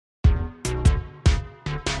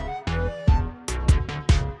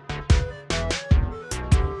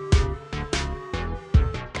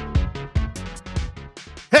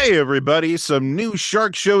Hey everybody, some new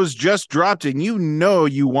shark shows just dropped and you know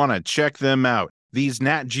you want to check them out. These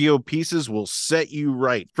Nat Geo pieces will set you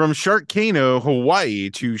right. From Sharkcano, Hawaii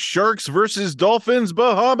to Sharks versus Dolphins,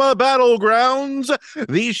 Bahama Battle Grounds,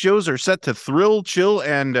 these shows are set to thrill, chill,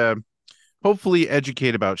 and hopefully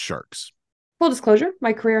educate about sharks. Full disclosure,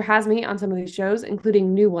 my career has me on some of these shows,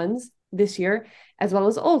 including new ones this year, as well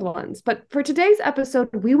as old ones. But for today's episode,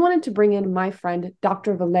 we wanted to bring in my friend,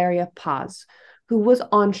 Dr. Valeria Paz, who was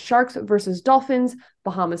on Sharks versus Dolphins,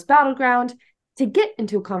 Bahamas Battleground, to get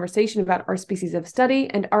into a conversation about our species of study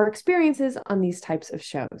and our experiences on these types of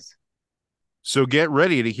shows. So get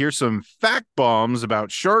ready to hear some fact bombs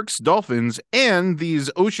about sharks, dolphins, and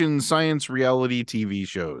these ocean science reality TV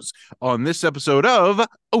shows on this episode of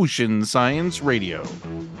Ocean Science Radio.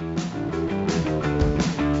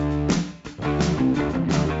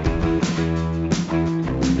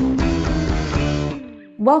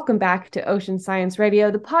 Welcome back to Ocean Science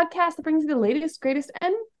Radio, the podcast that brings you the latest, greatest,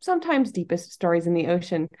 and sometimes deepest stories in the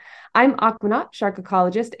ocean. I'm Aquanaut, shark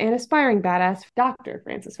ecologist, and aspiring badass Dr.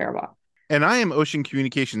 Francis Fairbaugh. And I am Ocean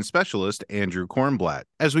Communications Specialist Andrew Kornblatt.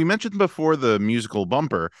 As we mentioned before the musical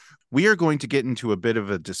bumper, we are going to get into a bit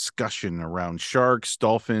of a discussion around sharks,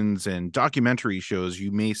 dolphins, and documentary shows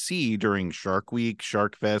you may see during Shark Week,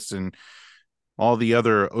 Shark Fest, and all the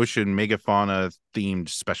other ocean megafauna themed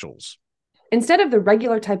specials. Instead of the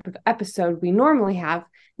regular type of episode we normally have,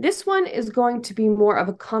 this one is going to be more of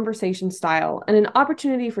a conversation style and an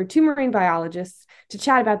opportunity for two marine biologists to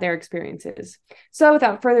chat about their experiences. So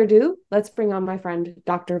without further ado, let's bring on my friend,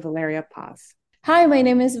 Dr. Valeria Paz. Hi, my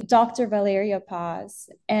name is Dr. Valeria Paz,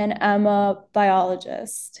 and I'm a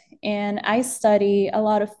biologist. And I study a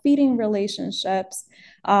lot of feeding relationships,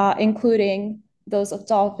 including those of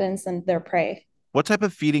dolphins and their prey. What type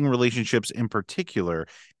of feeding relationships in particular?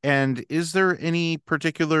 And is there any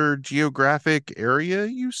particular geographic area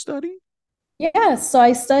you study? Yeah, so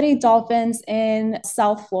I study dolphins in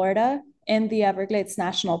South Florida in the Everglades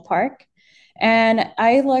National Park. And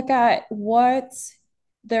I look at what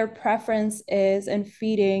their preference is in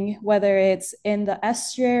feeding, whether it's in the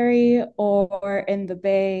estuary or in the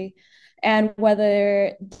bay, and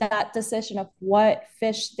whether that decision of what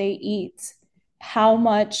fish they eat, how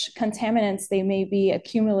much contaminants they may be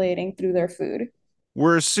accumulating through their food.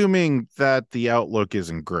 We're assuming that the outlook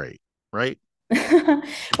isn't great, right?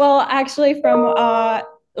 Well, actually, from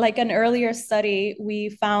like an earlier study, we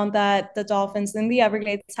found that the dolphins in the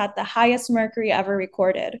Everglades had the highest mercury ever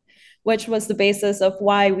recorded, which was the basis of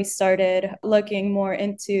why we started looking more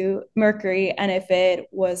into mercury and if it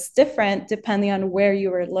was different depending on where you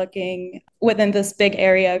were looking within this big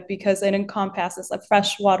area, because it encompasses a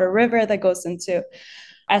freshwater river that goes into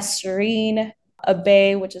estuarine, a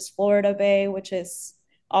bay, which is Florida Bay, which is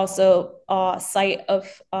also a site of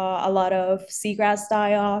a lot of seagrass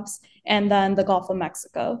die-offs, and then the Gulf of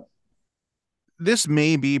Mexico. This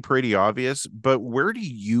may be pretty obvious, but where do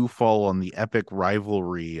you fall on the epic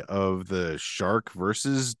rivalry of the shark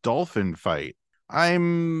versus dolphin fight?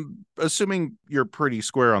 I'm assuming you're pretty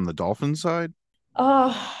square on the dolphin side.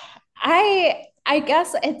 Uh, I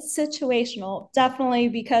guess it's situational, definitely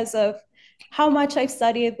because of how much I've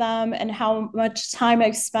studied them and how much time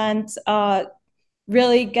I've spent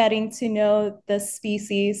really getting to know the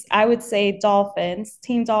species. I would say dolphins,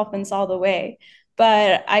 team dolphins all the way.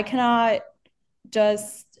 But I cannot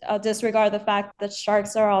just disregard the fact that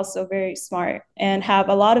sharks are also very smart and have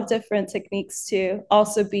a lot of different techniques to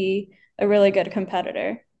also be a really good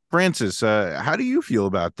competitor. Francis, how do you feel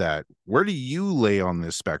about that? Where do you lay on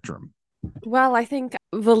this spectrum? Well, I think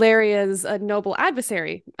Valeria's a noble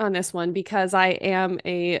adversary on this one because I am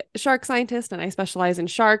a shark scientist and I specialize in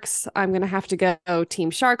sharks. I'm going to have to go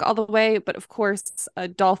team shark all the way. But of course,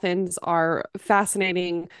 dolphins are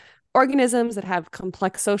fascinating organisms that have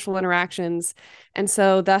complex social interactions. And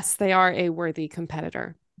so, thus, they are a worthy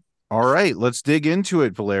competitor. All right, let's dig into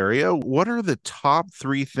it, Valeria. What are the top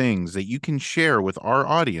three things that you can share with our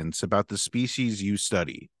audience about the species you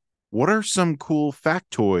study? What are some cool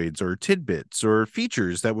factoids or tidbits or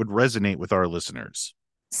features that would resonate with our listeners?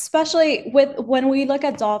 Especially with when we look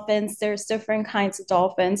at dolphins, there's different kinds of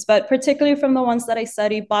dolphins, but particularly from the ones that I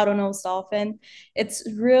study, bottlenose dolphin, it's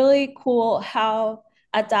really cool how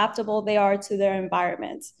adaptable they are to their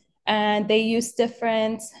environment. And they use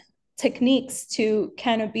different techniques to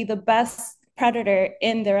kind of be the best predator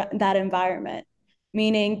in that environment,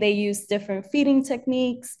 meaning they use different feeding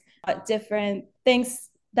techniques, different things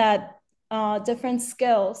that different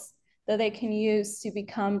skills that they can use to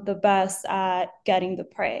become the best at getting the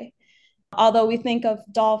prey. Although we think of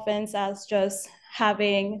dolphins as just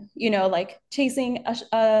having, like chasing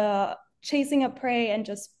a prey and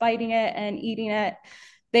just biting it and eating it,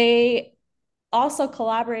 They also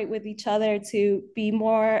collaborate with each other to be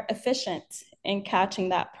more efficient in catching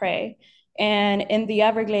that prey. And in the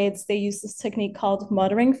Everglades, they use this technique called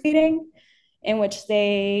motoring feeding, in which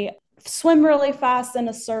they swim really fast in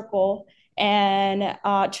a circle and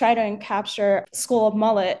try to capture a school of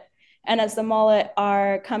mullet. And as the mullet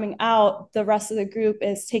are coming out, the rest of the group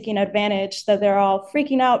is taking advantage that they're all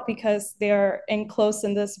freaking out because they're enclosed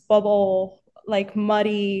in this bubble, like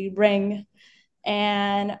muddy ring,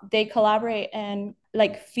 and they collaborate and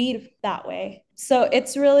like feed that way. So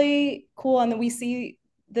it's really cool. And we see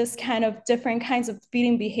this kind of different kinds of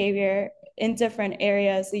feeding behavior in different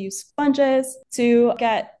areas. They use sponges to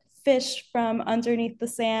get fish from underneath the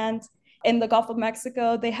sand. In the Gulf of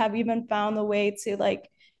Mexico, they have even found a way to like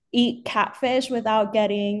eat catfish without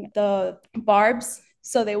getting the barbs.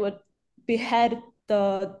 So they would behead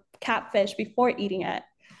the catfish before eating it.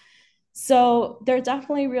 So they're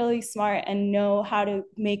definitely really smart and know how to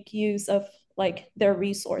make use of like their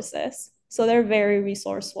resources. So they're very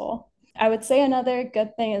resourceful. I would say another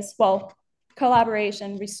good thing is, well,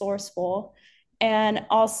 collaboration, resourceful, and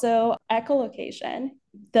also echolocation,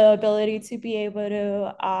 the ability to be able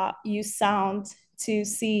to use sound to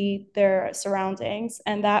see their surroundings.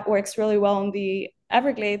 And that works really well in the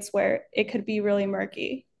Everglades where it could be really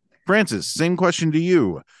murky. Francis, same question to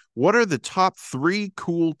you. What are the top 3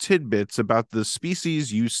 cool tidbits about the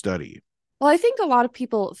species you study? Well, I think a lot of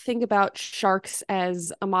people think about sharks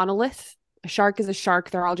as a monolith. A shark is a shark.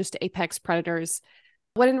 They're all just apex predators.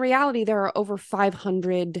 When in reality, there are over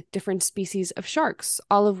 500 different species of sharks,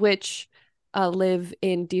 all of which live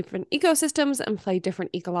in different ecosystems and play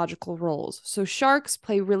different ecological roles. So sharks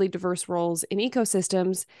play really diverse roles in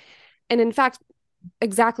ecosystems. And in fact,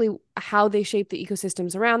 exactly how they shape the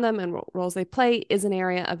ecosystems around them and what roles they play is an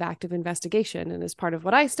area of active investigation and is part of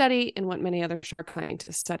what I study and what many other shark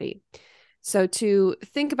scientists study. So to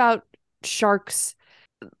think about sharks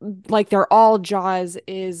like they're all jaws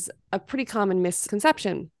is a pretty common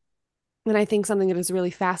misconception. And I think something that is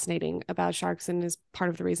really fascinating about sharks and is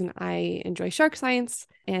part of the reason I enjoy shark science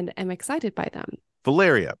and am excited by them.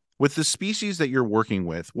 Valeria, with the species that you're working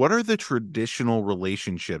with, what are the traditional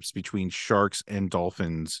relationships between sharks and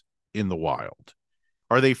dolphins in the wild?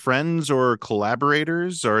 Are they friends or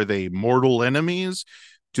collaborators? Are they mortal enemies?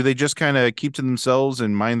 Do they just kind of keep to themselves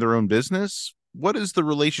and mind their own business? What is the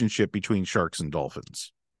relationship between sharks and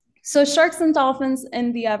dolphins? So sharks and dolphins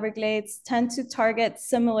in the Everglades tend to target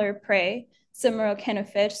similar prey, similar kind of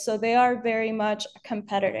fish. So they are very much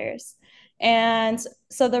competitors. And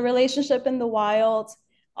so the relationship in the wild,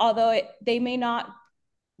 although they may not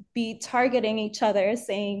be targeting each other,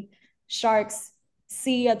 saying sharks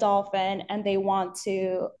see a dolphin and they want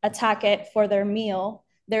to attack it for their meal,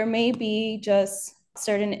 there may be just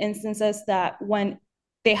certain instances that when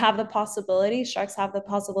they have the possibility, sharks have the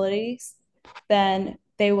possibilities, then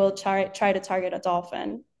they will try to target a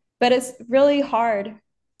dolphin. But it's really hard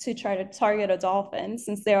to try to target a dolphin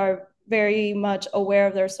since they are very much aware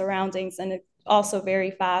of their surroundings and also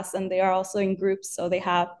very fast, and they are also in groups, so they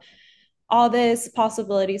have all these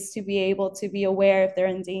possibilities to be able to be aware if they're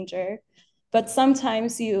in danger. But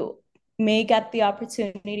sometimes you may get the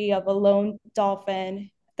opportunity of a lone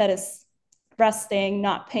dolphin that is resting,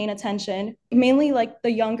 not paying attention, mainly like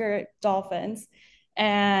the younger dolphins.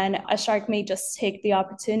 And a shark may just take the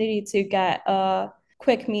opportunity to get a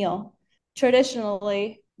quick meal.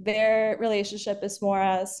 Traditionally, their relationship is more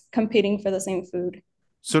as competing for the same food.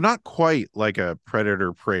 So, not quite like a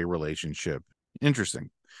predator prey relationship.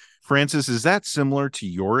 Interesting. Francis, is that similar to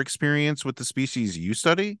your experience with the species you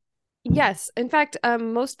study? Yes. In fact,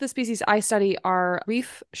 most of the species I study are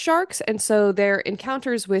reef sharks. And so their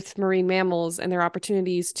encounters with marine mammals and their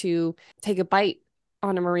opportunities to take a bite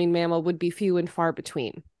on a marine mammal would be few and far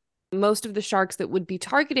between. Most of the sharks that would be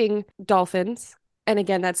targeting dolphins, and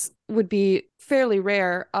again, that's would be fairly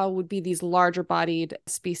rare, would be these larger bodied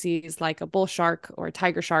species like a bull shark or a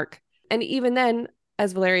tiger shark. And even then,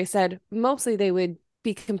 as Valeria said, mostly they would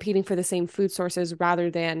be competing for the same food sources rather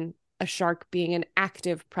than a shark being an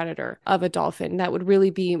active predator of a dolphin. That would really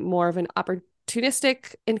be more of an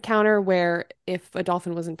opportunistic encounter where if a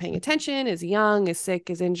dolphin wasn't paying attention, is young, is sick,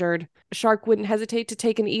 is injured, a shark wouldn't hesitate to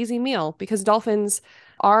take an easy meal because dolphins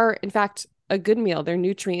are, in fact, a good meal. They're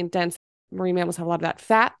nutrient dense. Marine mammals have a lot of that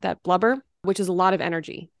fat, that blubber, which is a lot of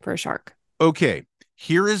energy for a shark. Okay,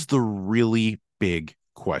 here is the really big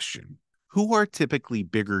question. Who are typically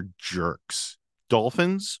bigger jerks,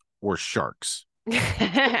 dolphins or sharks?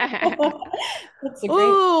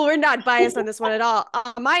 Ooh, we're not biased on this one at all.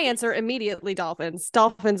 My answer immediately, dolphins.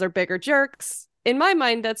 Dolphins are bigger jerks. in my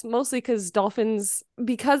mind, that's mostly because dolphins,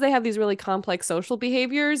 because they have these really complex social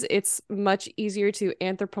behaviors, it's much easier to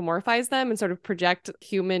anthropomorphize them and sort of project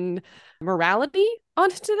human morality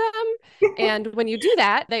onto them. And when you do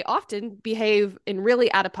that, they often behave in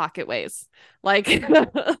really out-of-pocket ways. Like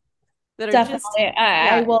that are Definitely. just, I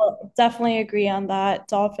yeah. will definitely agree on that.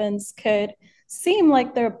 Dolphins could seem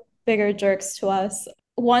like they're bigger jerks to us.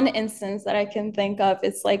 One instance that I can think of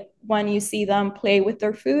is like when you see them play with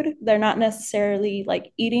their food, they're not necessarily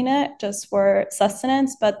like eating it just for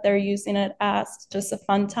sustenance, but they're using it as just a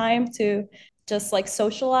fun time to just like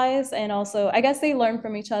socialize. And also, I guess they learn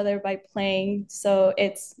from each other by playing. So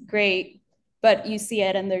it's great, but you see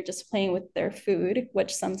it and they're just playing with their food,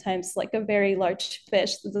 which sometimes like a very large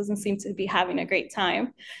fish that doesn't seem to be having a great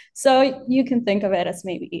time. So you can think of it as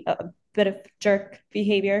maybe a bit of jerk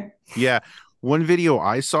behavior. Yeah. One video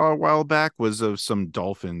I saw a while back was of some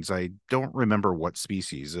dolphins. I don't remember what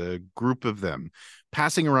species, a group of them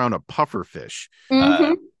passing around a puffer fish.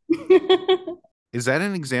 Mm-hmm. Is that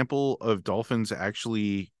an example of dolphins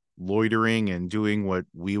actually loitering and doing what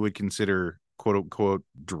we would consider quote unquote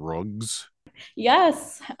drugs?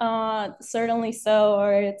 Yes, certainly so.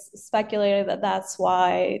 Or it's speculated that that's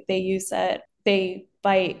why they use it. They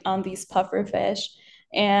bite on these puffer fish.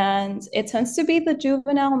 And it tends to be the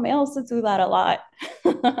juvenile males that do that a lot.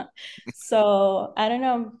 So I don't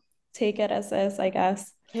know. Take it as is, I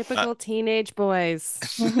guess. Uh, Typical teenage boys.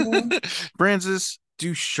 Mhm. Francis,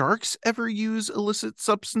 do sharks ever use illicit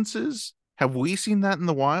substances? Have we seen that in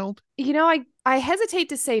the wild? I hesitate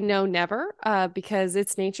to say no, never, because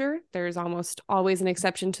it's nature. There's almost always an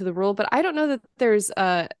exception to the rule, but I don't know that there's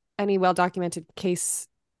any well-documented case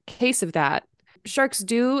of that. Sharks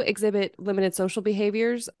do exhibit limited social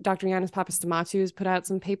behaviors. Dr. Yannis Papastamatu has put out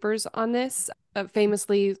some papers on this,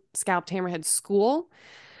 famously scalped hammerhead school.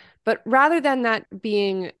 But rather than that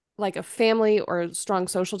being like a family or a strong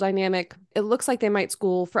social dynamic, it looks like they might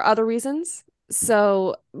school for other reasons.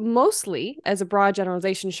 So, mostly, as a broad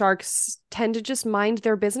generalization, sharks tend to just mind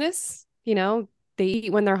their business. They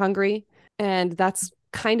eat when they're hungry, and that's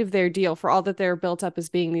kind of their deal for all that they're built up as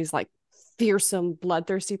being these like fearsome,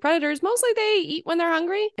 bloodthirsty predators. Mostly they eat when they're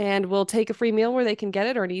hungry and will take a free meal where they can get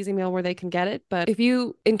it or an easy meal where they can get it. But if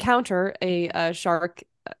you encounter a shark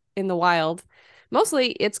in the wild,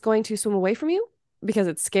 mostly it's going to swim away from you because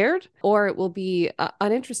it's scared, or it will be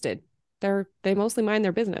uninterested. They mostly mind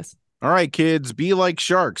their business. All right, kids, be like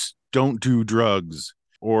sharks. Don't do drugs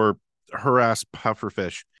or harass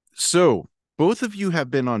pufferfish. So, both of you have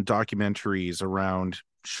been on documentaries around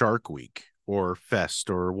Shark Week or Fest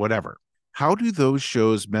or whatever. How do those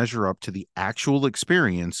shows measure up to the actual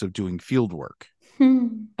experience of doing field work?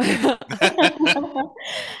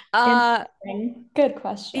 uh Interesting. Good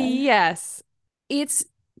question. yes. It's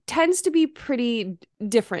tends to be pretty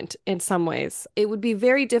different in some ways. It would be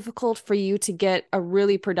very difficult for you to get a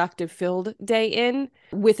really productive field day in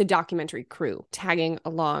with a documentary crew tagging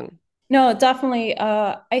along. No, definitely.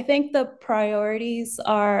 I think the priorities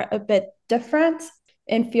are a bit different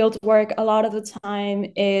in field work. A lot of the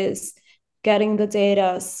time is getting the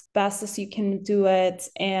data as best as you can do it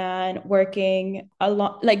and working a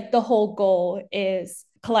lot. Like the whole goal is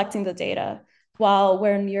collecting the data. While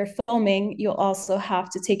when you're filming, you also have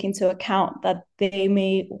to take into account that they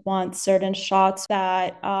may want certain shots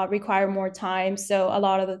that require more time. So a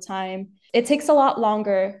lot of the time, it takes a lot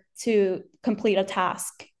longer to complete a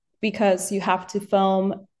task because you have to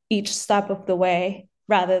film each step of the way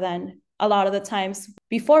rather than a lot of the times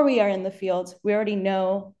before we are in the field, we already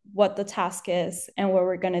know what the task is and what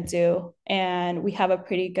we're going to do. And we have a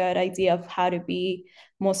pretty good idea of how to be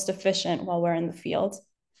most efficient while we're in the field.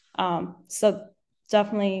 So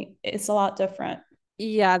definitely it's a lot different.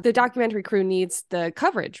 Yeah, the documentary crew needs the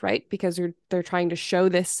coverage, right? Because they're trying to show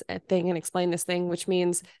this thing and explain this thing, which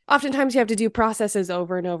means oftentimes you have to do processes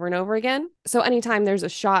over and over and over again. So anytime there's a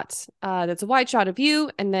shot that's a wide shot of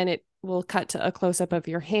you, and then it will cut to a close up of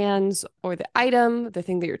your hands or the item, the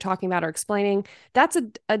thing that you're talking about or explaining, that's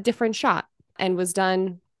a different shot and was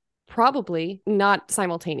done probably not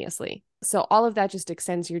simultaneously. So all of that just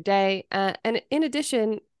extends your day. And in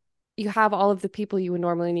addition, you have all of the people you would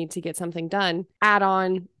normally need to get something done, add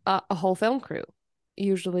on a whole film crew,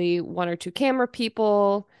 usually one or two camera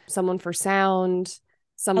people, someone for sound, A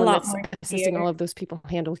someone lot that's more assisting all gear. of those people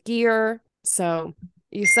handle gear. So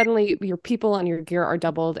you suddenly, your people and your gear are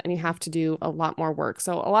doubled and you have to do a lot more work.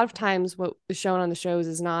 So a lot of times what is shown on the shows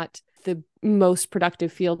is not the most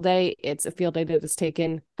productive field day. It's a field day that is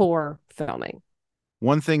taken for filming.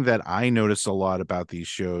 One thing that I notice a lot about these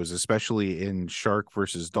shows, especially in Shark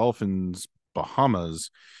versus Dolphins Bahamas,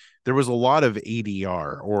 there was a lot of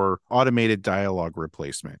ADR or automated dialogue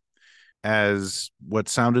replacement. as what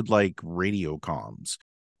sounded like radio comms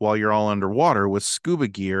while you're all underwater with scuba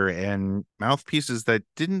gear and mouthpieces that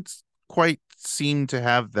didn't quite seem to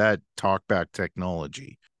have that talkback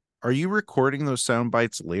technology. Are you recording those sound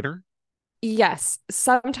bites later? Yes,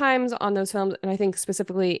 sometimes on those films, and I think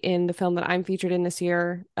specifically in the film that I'm featured in this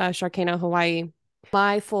year, Sharkcano, Hawaii,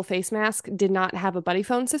 my full face mask did not have a buddy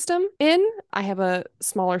phone system in. I have a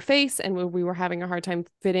smaller face, and we were having a hard time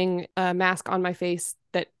fitting a mask on my face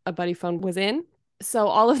that a buddy phone was in. So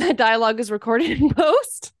all of that dialogue is recorded in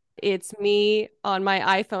post. It's me on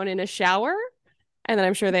my iPhone in a shower, and then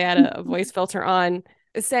I'm sure they had a voice filter on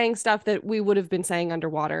saying stuff that we would have been saying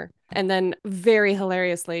underwater. And then very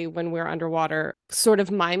hilariously, when we're underwater, sort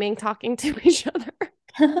of miming talking to each other.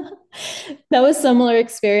 That was similar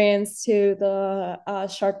experience to the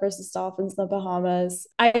shark versus dolphins in the Bahamas.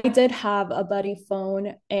 I did have a buddy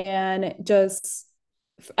phone, and just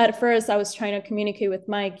at first I was trying to communicate with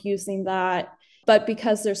Mike using that. But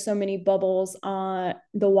because there's so many bubbles on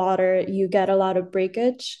the water, you get a lot of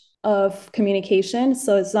breakage of communication.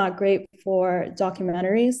 So it's not great for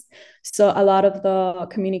documentaries. So a lot of the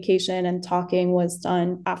communication and talking was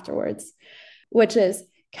done afterwards, which is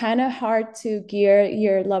kind of hard to gear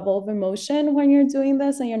your level of emotion when you're doing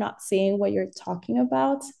this and you're not seeing what you're talking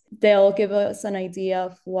about. They'll give us an idea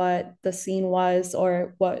of what the scene was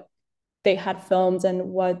or what they had filmed and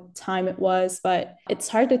what time it was, but it's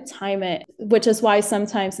hard to time it, which is why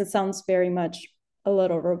sometimes it sounds very much a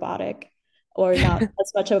little robotic or not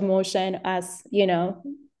as much emotion as,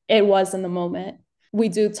 it was in the moment. We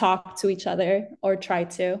do talk to each other or try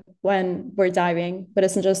to when we're diving, but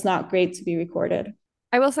it's just not great to be recorded.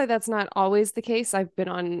 I will say that's not always the case. I've been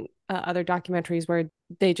on other documentaries where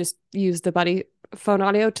they just use the buddy phone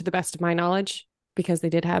audio to the best of my knowledge because they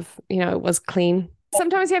did have, it was clean.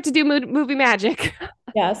 Sometimes you have to do movie magic.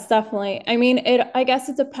 Yes, definitely. I mean, I guess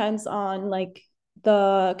it depends on like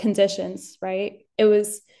the conditions, right? It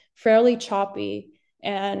was fairly choppy,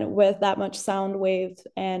 and with that much sound wave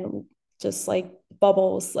and just like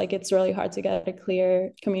bubbles, like it's really hard to get a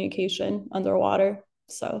clear communication underwater.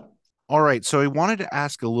 So All right, so I wanted to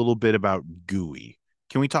ask a little bit about Gooey.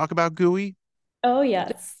 Can we talk about Gooey? oh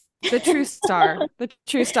yes. The true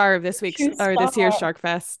star of this week's or this year's Shark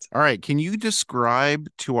Fest. All right, can you describe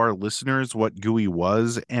to our listeners what Gooey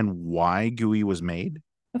was and why Gooey was made?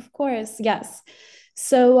 Of course, yes.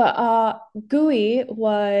 So Gooey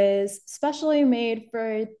was specially made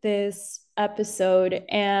for this episode,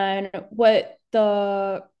 and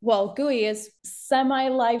Gooey is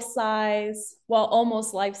semi-life-size,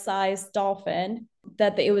 almost life-size dolphin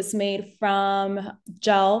that it was made from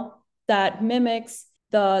gel that mimics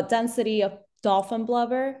the density of dolphin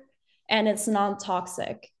blubber, and it's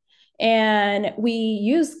non-toxic. And we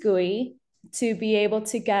use Gooey to be able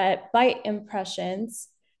to get bite impressions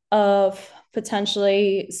of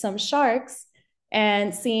potentially some sharks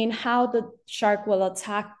and seeing how the shark will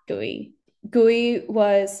attack Gooey. Gooey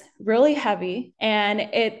was really heavy, and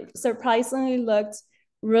it surprisingly looked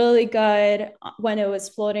really good when it was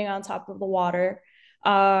floating on top of the water.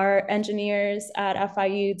 Our engineers at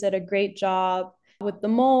FIU did a great job with the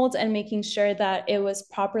mold and making sure that it was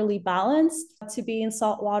properly balanced to be in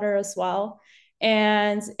salt water as well.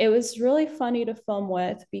 And it was really funny to film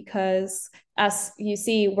with because, as you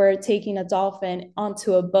see, we're taking a dolphin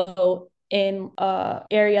onto a boat in an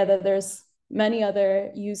area that there's many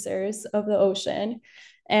other users of the ocean.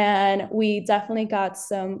 And we definitely got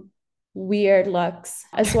some weird looks,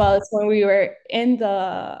 as well as when we were in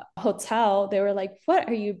the hotel, they were like, "What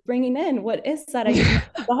are you bringing in? What is that? A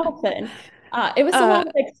dolphin?" It was a lot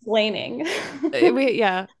of explaining.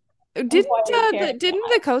 Yeah. Didn't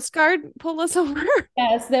the Coast Guard pull us over?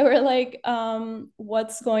 Yes, they were like,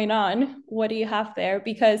 what's going on? What do you have there?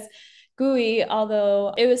 Because Gooey,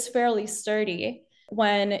 although it was fairly sturdy,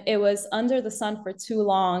 when it was under the sun for too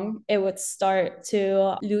long, it would start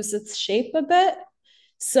to lose its shape a bit.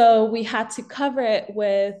 So we had to cover it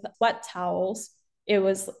with wet towels. It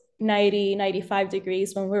was 90, 95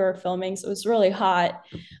 degrees when we were filming, so it was really hot.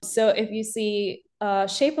 So if you see a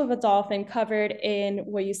shape of a dolphin covered in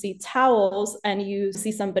where you see towels and you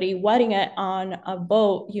see somebody wetting it on a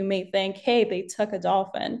boat, you may think, hey, they took a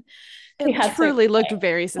dolphin. It truly looked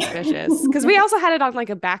very suspicious because we also had it on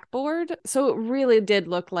like a backboard. So it really did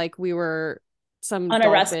look like we were some on dolphin,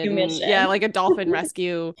 a rescue mission. Yeah, like a dolphin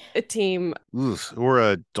rescue team. Oof, or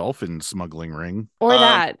a dolphin smuggling ring. Or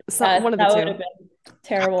that. One of the two. Would have been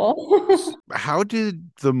terrible. How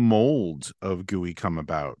did the mold of Gooey come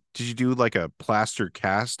about? Did you do like a plaster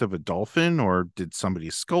cast of a dolphin, or did somebody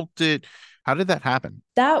sculpt it? How did that happen?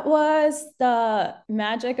 That was the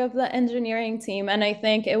magic of the engineering team. And I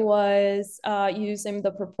think it was using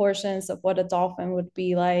the proportions of what a dolphin would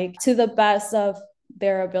be like to the best of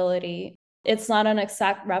their ability. It's not an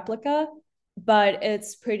exact replica, but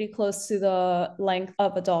it's pretty close to the length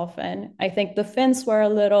of a dolphin. I think the fins were a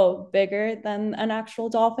little bigger than an actual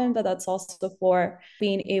dolphin, but that's also for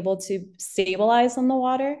being able to stabilize on the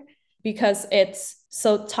water because it's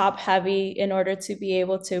so top heavy. In order to be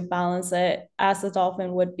able to balance it as a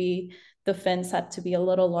dolphin would be, the fins had to be a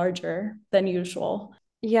little larger than usual.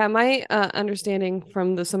 Yeah, my understanding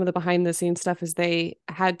from some of the behind the scenes stuff is they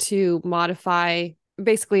had to modify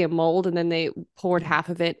basically a mold, and then they poured half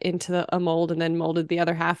of it into a mold and then molded the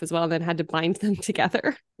other half as well, and then had to bind them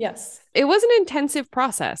together. Yes. It was an intensive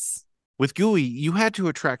process. With Gooey, you had to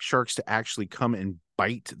attract sharks to actually come and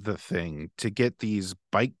bite the thing to get these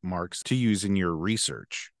bite marks to use in your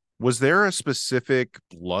research. Was there a specific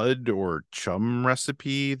blood or chum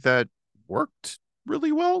recipe that worked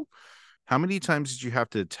really well? How many times did you have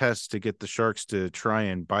to test to get the sharks to try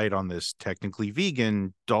and bite on this technically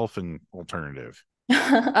vegan dolphin alternative?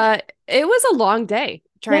 It was a long day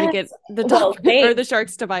trying to get the dolphin or the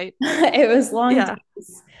sharks to bite. It was long Yeah.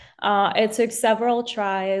 days. It took several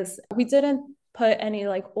tries. We didn't put any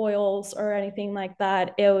like oils or anything like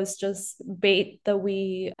that. It was just bait that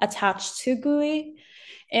we attached to gooey.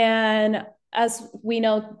 And as we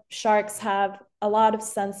know, sharks have a lot of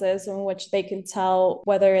senses in which they can tell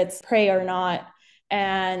whether it's prey or not.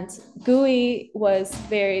 And gooey was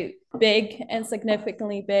very big and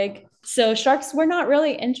significantly big. So sharks were not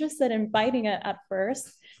really interested in biting it at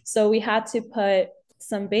first. So we had to put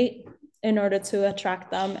some bait in order to attract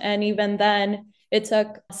them. And even then, it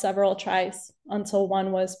took several tries until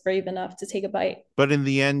one was brave enough to take a bite. But in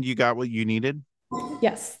the end, you got what you needed?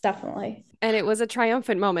 Yes, definitely. And it was a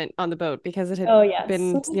triumphant moment on the boat because it had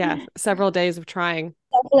been, several days of trying.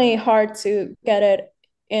 Definitely hard to get it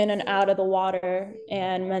in and out of the water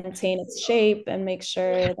and maintain its shape and make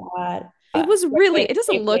sure that it was really, it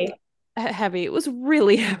doesn't look heavy. It was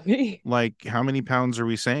really heavy. Like, how many pounds are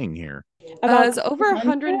we saying here? It's over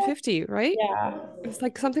 150, right? Yeah. It's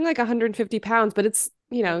like something like 150 pounds, but it's,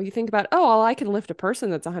 you think about, oh, well, I can lift a person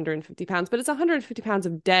that's 150 pounds, but it's 150 pounds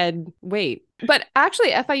of dead weight. But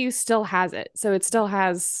actually, FIU still has it. So it still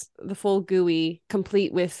has the full gooey,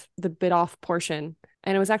 complete with the bit off portion.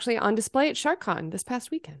 And it was actually on display at Sharkcon this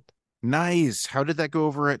past weekend. Nice. How did that go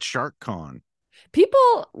over at Sharkcon?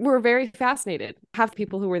 People were very fascinated. Half the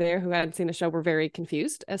people who were there who hadn't seen the show were very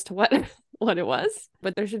confused as to what it was.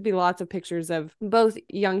 But there should be lots of pictures of both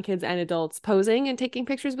young kids and adults posing and taking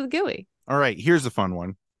pictures with gooey. All right, here's a fun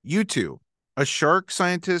one. You two, a shark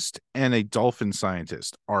scientist and a dolphin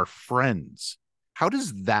scientist, are friends. How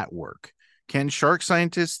does that work? Can shark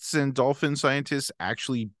scientists and dolphin scientists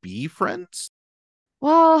actually be friends?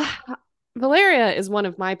 Well, Valeria is one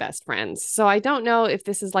of my best friends, so I don't know if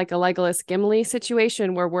this is like a Legolas Gimli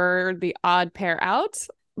situation where we're the odd pair out,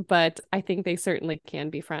 but I think they certainly can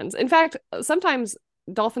be friends. In fact, sometimes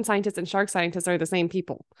dolphin scientists and shark scientists are the same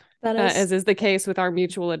people, as is the case with our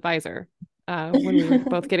mutual advisor when we were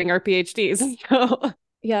both getting our PhDs. So.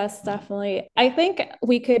 Yes, definitely. I think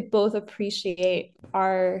we could both appreciate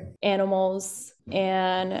our animals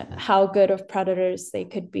and how good of predators they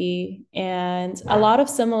could be. And a lot of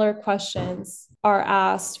similar questions are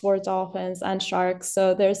asked for dolphins and sharks.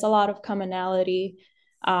 So there's a lot of commonality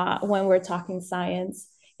when we're talking science.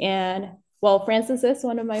 And well, Francis is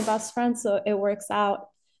one of my best friends, so it works out.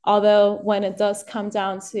 Although when it does come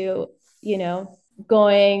down to,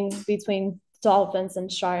 going between dolphins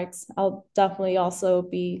and sharks, I'll definitely also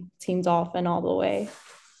be team dolphin all the way.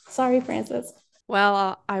 Sorry, Francis.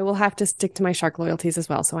 Well, I will have to stick to my shark loyalties as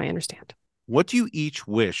well, so I understand. What do you each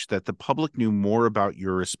wish that the public knew more about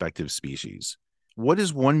your respective species? What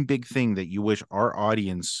is one big thing that you wish our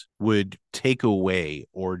audience would take away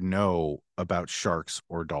or know about sharks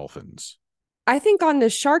or dolphins? I think on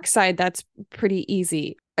the shark side, that's pretty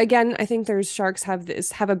easy. Again, I think sharks have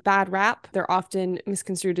a bad rap. They're often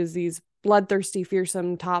misconstrued as these bloodthirsty,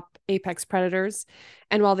 fearsome top apex predators.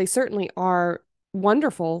 And while they certainly are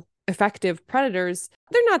wonderful, effective predators,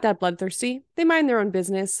 they're not that bloodthirsty. They mind their own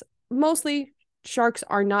business. Mostly, sharks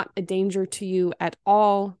are not a danger to you at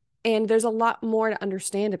all. And there's a lot more to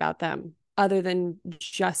understand about them other than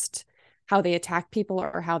just how they attack people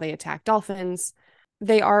or how they attack dolphins.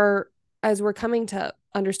 They are, as we're coming to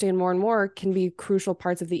understand more and more, can be crucial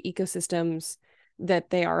parts of the ecosystems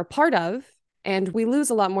that they are a part of. And we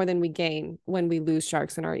lose a lot more than we gain when we lose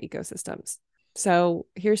sharks in our ecosystems. So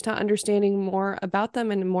here's to understanding more about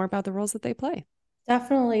them and more about the roles that they play.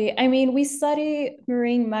 Definitely. I mean, we study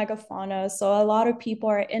marine megafauna, so a lot of people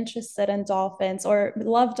are interested in dolphins or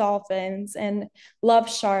love dolphins and love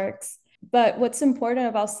sharks. But what's important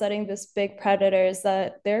about studying this big predator is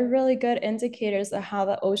that they're really good indicators of how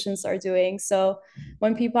the oceans are doing. So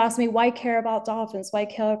when people ask me, why care about dolphins? Why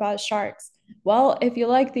care about sharks? Well, if you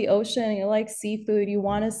like the ocean, you like seafood, you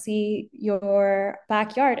want to see your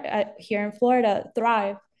backyard here in Florida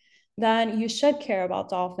thrive, then you should care about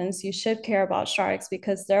dolphins. You should care about sharks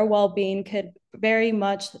because their well being could very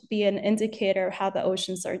much be an indicator of how the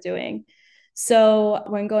oceans are doing. So,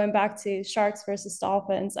 when going back to sharks versus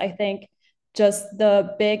dolphins, I think just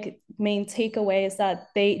the big main takeaway is that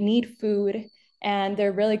they need food and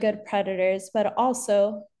they're really good predators, but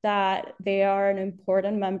also that they are an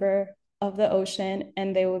important member of the ocean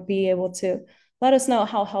and they would be able to let us know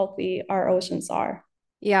how healthy our oceans are.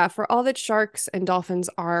 Yeah, for all that sharks and dolphins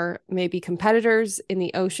are maybe competitors in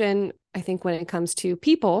the ocean, I think when it comes to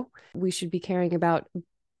people, we should be caring about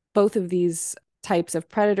both of these types of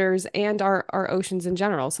predators and our oceans in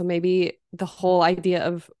general. So maybe the whole idea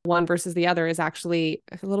of one versus the other is actually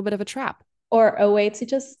a little bit of a trap. Or a way to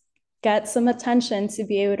just get some attention to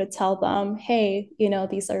be able to tell them, hey,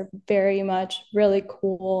 these are very much really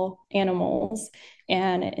cool animals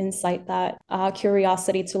and incite that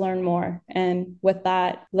curiosity to learn more. And with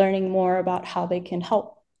that, learning more about how they can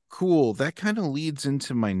help. Cool. That kind of leads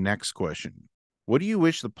into my next question. What do you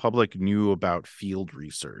wish the public knew about field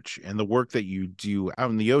research and the work that you do out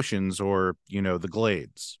in the oceans or, the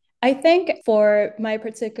glades? I think for my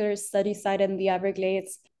particular study site in the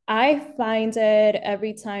Everglades, I find it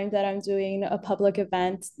every time that I'm doing a public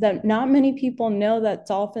event that not many people know that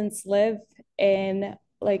dolphins live in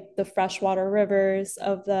like the freshwater rivers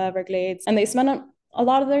of the Everglades, and they spend a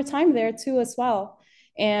lot of their time there too as well.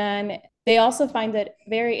 And they also find it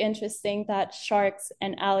very interesting that sharks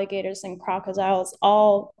and alligators and crocodiles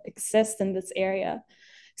all exist in this area.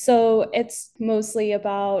 So it's mostly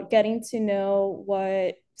about getting to know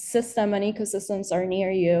what system and ecosystems are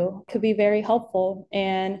near you could be very helpful.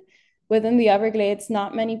 And within the Everglades,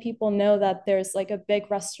 not many people know that there's like a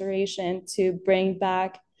big restoration to bring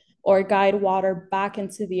back or guide water back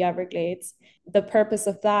into the Everglades. The purpose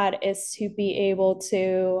of that is to be able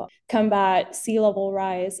to combat sea level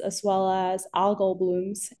rise as well as algal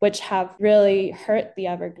blooms, which have really hurt the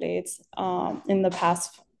Everglades in the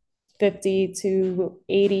past 50 to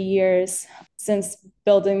 80 years since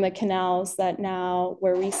building the canals that now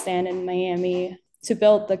where we stand in Miami to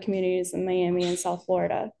build the communities in Miami and South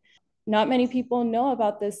Florida. Not many people know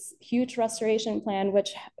about this huge restoration plan, which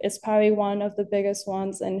is probably one of the biggest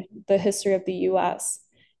ones in the history of the US.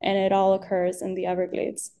 And it all occurs in the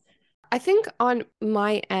Everglades. I think on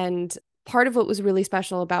my end, part of what was really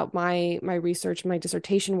special about my research, my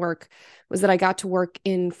dissertation work, was that I got to work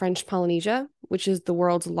in French Polynesia, which is the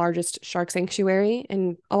world's largest shark sanctuary.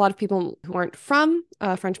 And a lot of people who aren't from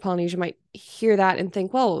French Polynesia might hear that and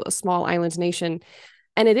think, well, a small island nation.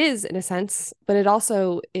 And it is in a sense, but it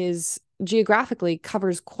also is geographically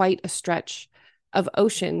covers quite a stretch of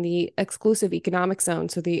ocean. The exclusive economic zone,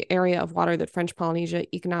 so the area of water that French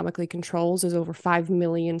Polynesia economically controls, is over 5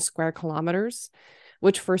 million square kilometers,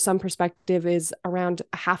 which for some perspective is around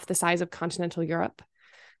half the size of continental Europe.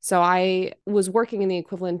 So I was working in the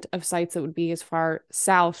equivalent of sites that would be as far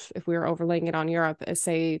south, if we were overlaying it on Europe, as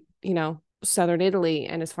say, southern Italy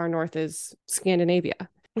and as far north as Scandinavia.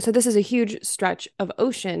 So this is a huge stretch of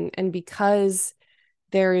ocean. And because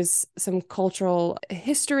there's some cultural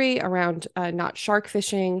history around not shark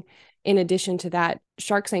fishing, in addition to that,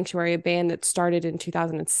 Shark Sanctuary, a ban that started in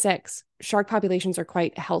 2006, shark populations are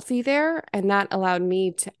quite healthy there. And that allowed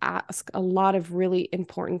me to ask a lot of really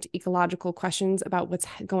important ecological questions about what's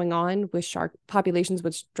going on with shark populations,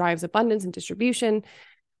 which drives abundance and distribution,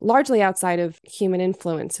 largely outside of human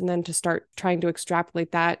influence. And then to start trying to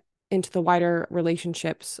extrapolate that into the wider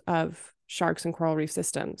relationships of sharks and coral reef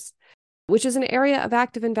systems, which is an area of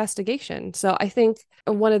active investigation. So I think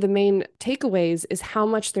one of the main takeaways is how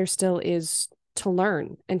much there still is to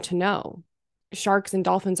learn and to know. Sharks and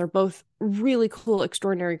dolphins are both really cool,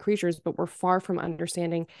 extraordinary creatures, but we're far from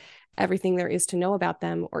understanding everything there is to know about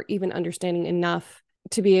them, or even understanding enough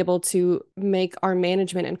to be able to make our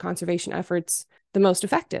management and conservation efforts the most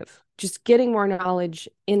effective. Just getting more knowledge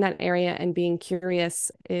in that area and being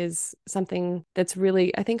curious is something that's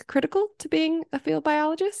really, I think, critical to being a field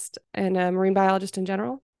biologist and a marine biologist in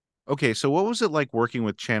general. Okay, so what was it like working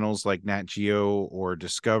with channels like Nat Geo or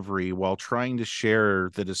Discovery while trying to share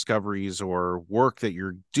the discoveries or work that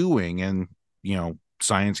you're doing in,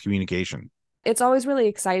 science communication? It's always really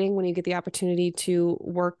exciting when you get the opportunity to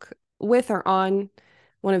work with or on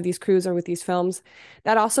one of these crews or with these films,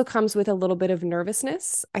 that also comes with a little bit of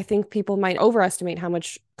nervousness. I think people might overestimate how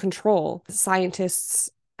much control scientists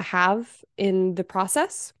have in the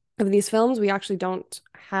process of these films. We actually don't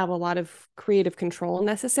have a lot of creative control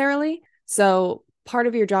necessarily. So part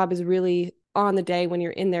of your job is really on the day when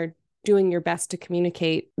you're in there doing your best to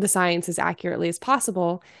communicate the science as accurately as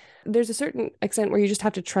possible. There's a certain extent where you just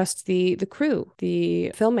have to trust the crew,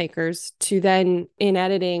 the filmmakers, to then in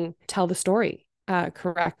editing tell the story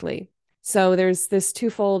correctly. So there's this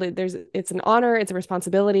twofold. It's an honor, it's a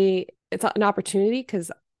responsibility, it's an opportunity,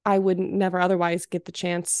 because I would never otherwise get the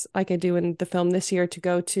chance, like I do in the film this year, to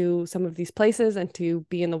go to some of these places and to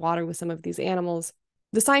be in the water with some of these animals.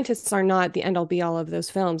 The scientists are not the end all be all of those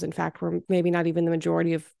films. In fact, we're maybe not even the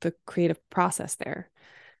majority of the creative process there.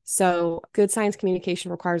 So good science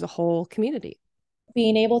communication requires a whole community.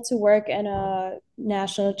 Being able to work in a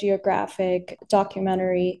National Geographic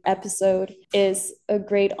documentary episode is a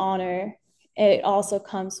great honor. It also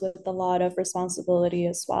comes with a lot of responsibility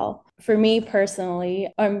as well. For me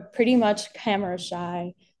personally, I'm pretty much camera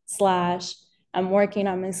shy slash I'm working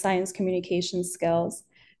on my science communication skills.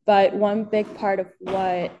 But one big part of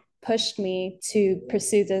what pushed me to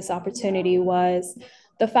pursue this opportunity was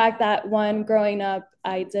the fact that when growing up,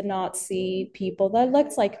 I did not see people that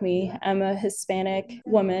looked like me. I'm a Hispanic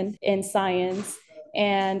woman in science,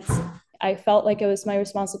 and I felt like it was my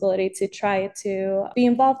responsibility to try to be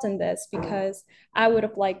involved in this because I would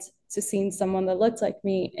have liked to seen someone that looked like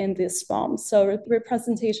me in this film. So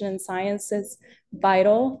representation in science is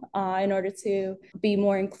vital in order to be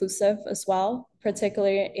more inclusive as well,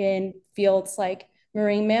 particularly in fields like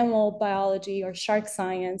marine mammal biology or shark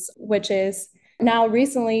science, which is now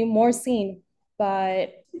recently more seen,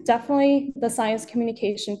 but definitely the science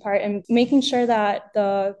communication part and making sure that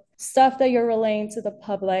the stuff that you're relaying to the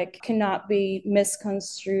public cannot be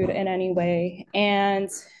misconstrued in any way. And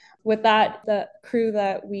with that, the crew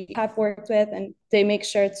that we have worked with, and they make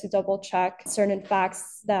sure to double check certain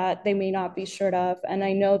facts that they may not be sure of. And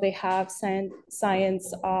I know they have sent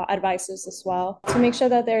science advisors as well to make sure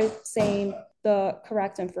that they're saying the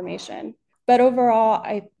correct information. But overall,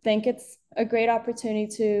 I think it's a great opportunity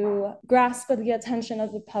to grasp the attention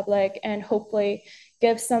of the public and hopefully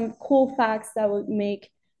give some cool facts that would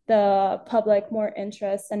make the public more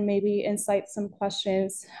interest and maybe incite some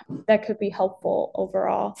questions that could be helpful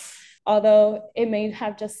overall. Although it may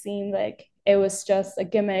have just seemed like it was just a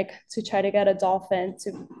gimmick to try to get a dolphin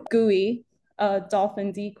to buoy a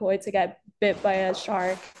dolphin decoy to get bit by a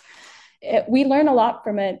shark. We learn a lot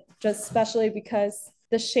from it, just especially because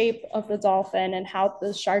the shape of the dolphin and how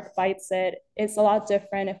the shark bites it is a lot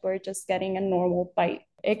different if we're just getting a normal bite.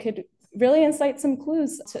 It could really incite some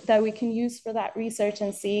clues that we can use for that research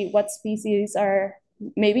and see what species are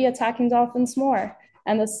maybe attacking dolphins more.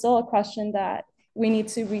 And there's still a question that we need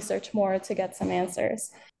to research more to get some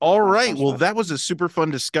answers. All right. Well, that was a super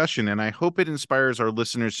fun discussion, and I hope it inspires our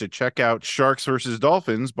listeners to check out Sharks versus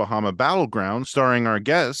Dolphins, Bahama Battle Grounds, starring our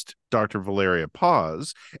guest, Dr. Valeria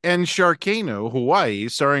Paz, and Sharkcano, Hawaii,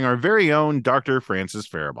 starring our very own Dr. Francis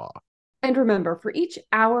Faribaugh. And remember, for each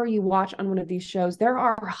hour you watch on one of these shows, there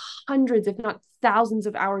are hundreds, if not thousands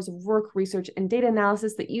of hours of work, research, and data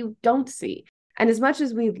analysis that you don't see. And as much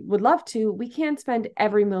as we would love to, we can't spend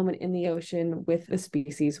every moment in the ocean with the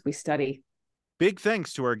species we study. Big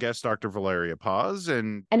thanks to our guest, Dr. Valeria Paz,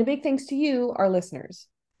 and a big thanks to you, our listeners.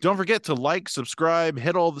 Don't forget to like, subscribe,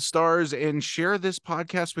 hit all the stars, and share this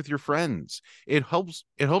podcast with your friends. It helps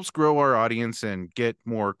grow our audience and get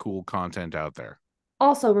more cool content out there.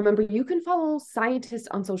 Also, remember, you can follow scientists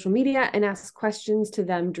on social media and ask questions to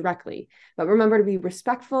them directly. But remember to be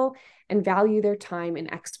respectful and value their time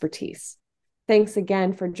and expertise. Thanks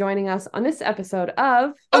again for joining us on this episode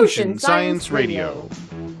of Ocean Science Radio.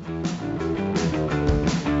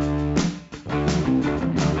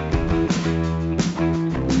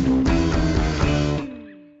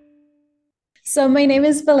 So my name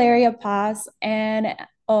is Valeria Paz, and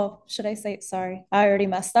should I say, sorry, I already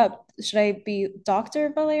messed up. Should I be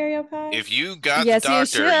Dr. Valeria Paz? If you got the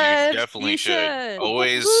doctor, you definitely should.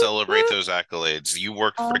 Always celebrate those accolades. You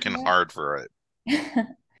worked freaking hard for it.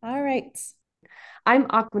 All right. I'm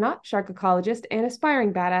Aquanaut, shark ecologist, and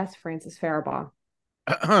aspiring badass Francis Faribaugh.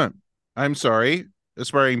 I'm sorry,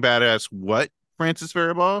 aspiring badass what, Francis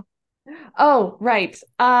Faribaugh? Oh, right.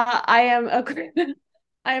 I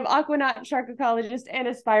am Aquanaut, shark ecologist, and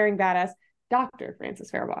aspiring badass Dr.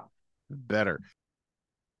 Francis Faribaugh. Better.